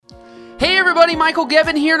everybody, Michael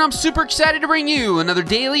Gebbin here, and I'm super excited to bring you another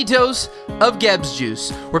daily dose of GEBBS juice,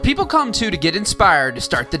 where people come to get inspired to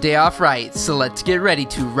start the day off right. So let's get ready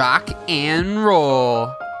to rock and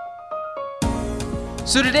roll.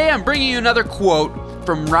 So today I'm bringing you another quote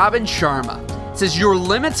from Robin Sharma. It says, "Your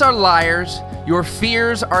limits are liars, your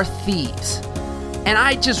fears are thieves." And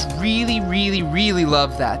I just really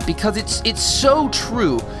love that, because it's so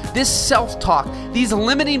true. This self-talk, these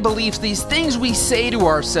limiting beliefs, these things we say to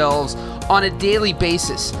ourselves on a daily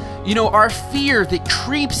basis. You know, our fear that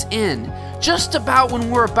creeps in just about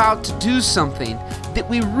when we're about to do something that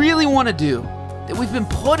we really want to do, that we've been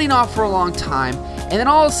putting off for a long time, and then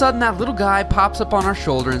all of a sudden that little guy pops up on our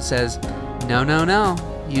shoulder and says, no,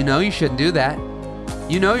 you know you shouldn't do that.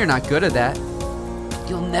 You know you're not good at that.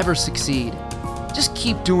 You'll never succeed. Just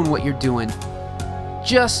keep doing what you're doing.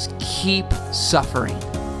 Just keep suffering.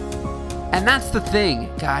 And that's the thing,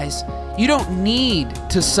 guys. You don't need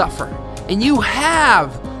to suffer. And you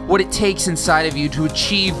have what it takes inside of you to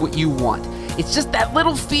achieve what you want. It's just that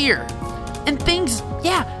little fear. And things,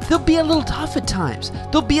 they'll be a little tough at times.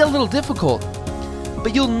 They'll be a little difficult.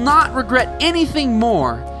 But you'll not regret anything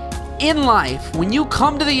more in life when you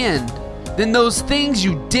come to the end than those things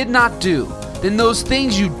you did not do, than those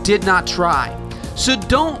things you did not try. So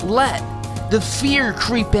don't let the fear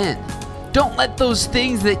creep in. Don't let those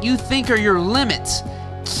things that you think are your limits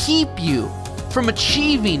keep you from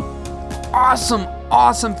achieving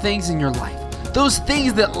awesome things in your life. Those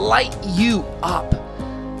things that light you up.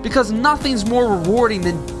 Because nothing's more rewarding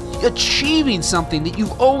than achieving something that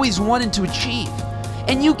you've always wanted to achieve.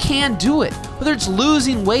 And you can do it. Whether it's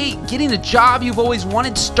losing weight, getting a job you've always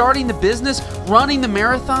wanted, starting the business, running the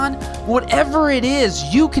marathon, whatever it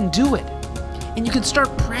is, you can do it. And you can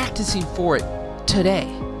start practicing for it today.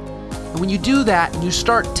 And when you do that and you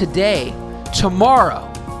start today, tomorrow,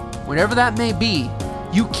 whatever that may be,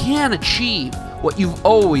 you can achieve what you've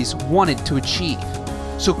always wanted to achieve.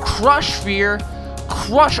 So crush fear,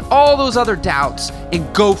 crush all those other doubts,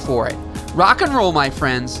 and go for it. Rock and roll, my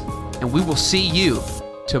friends, and we will see you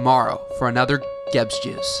tomorrow for another GEBBS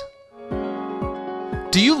juice.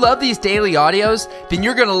 Do you love these daily audios? Then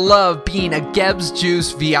you're gonna love being a GEBBS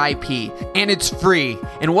Juice VIP, and it's free.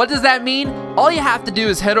 And what does that mean? All you have to do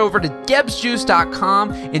is head over to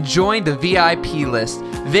gebbsjuice.com and join the VIP list.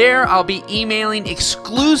 There, I'll be emailing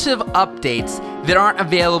exclusive updates that aren't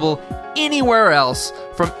available anywhere else.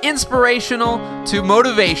 From inspirational to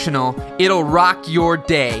motivational, it'll rock your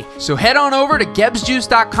day. So head on over to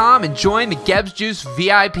gebbsjuice.com and join the GEBBS Juice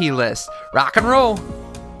VIP list. Rock and roll.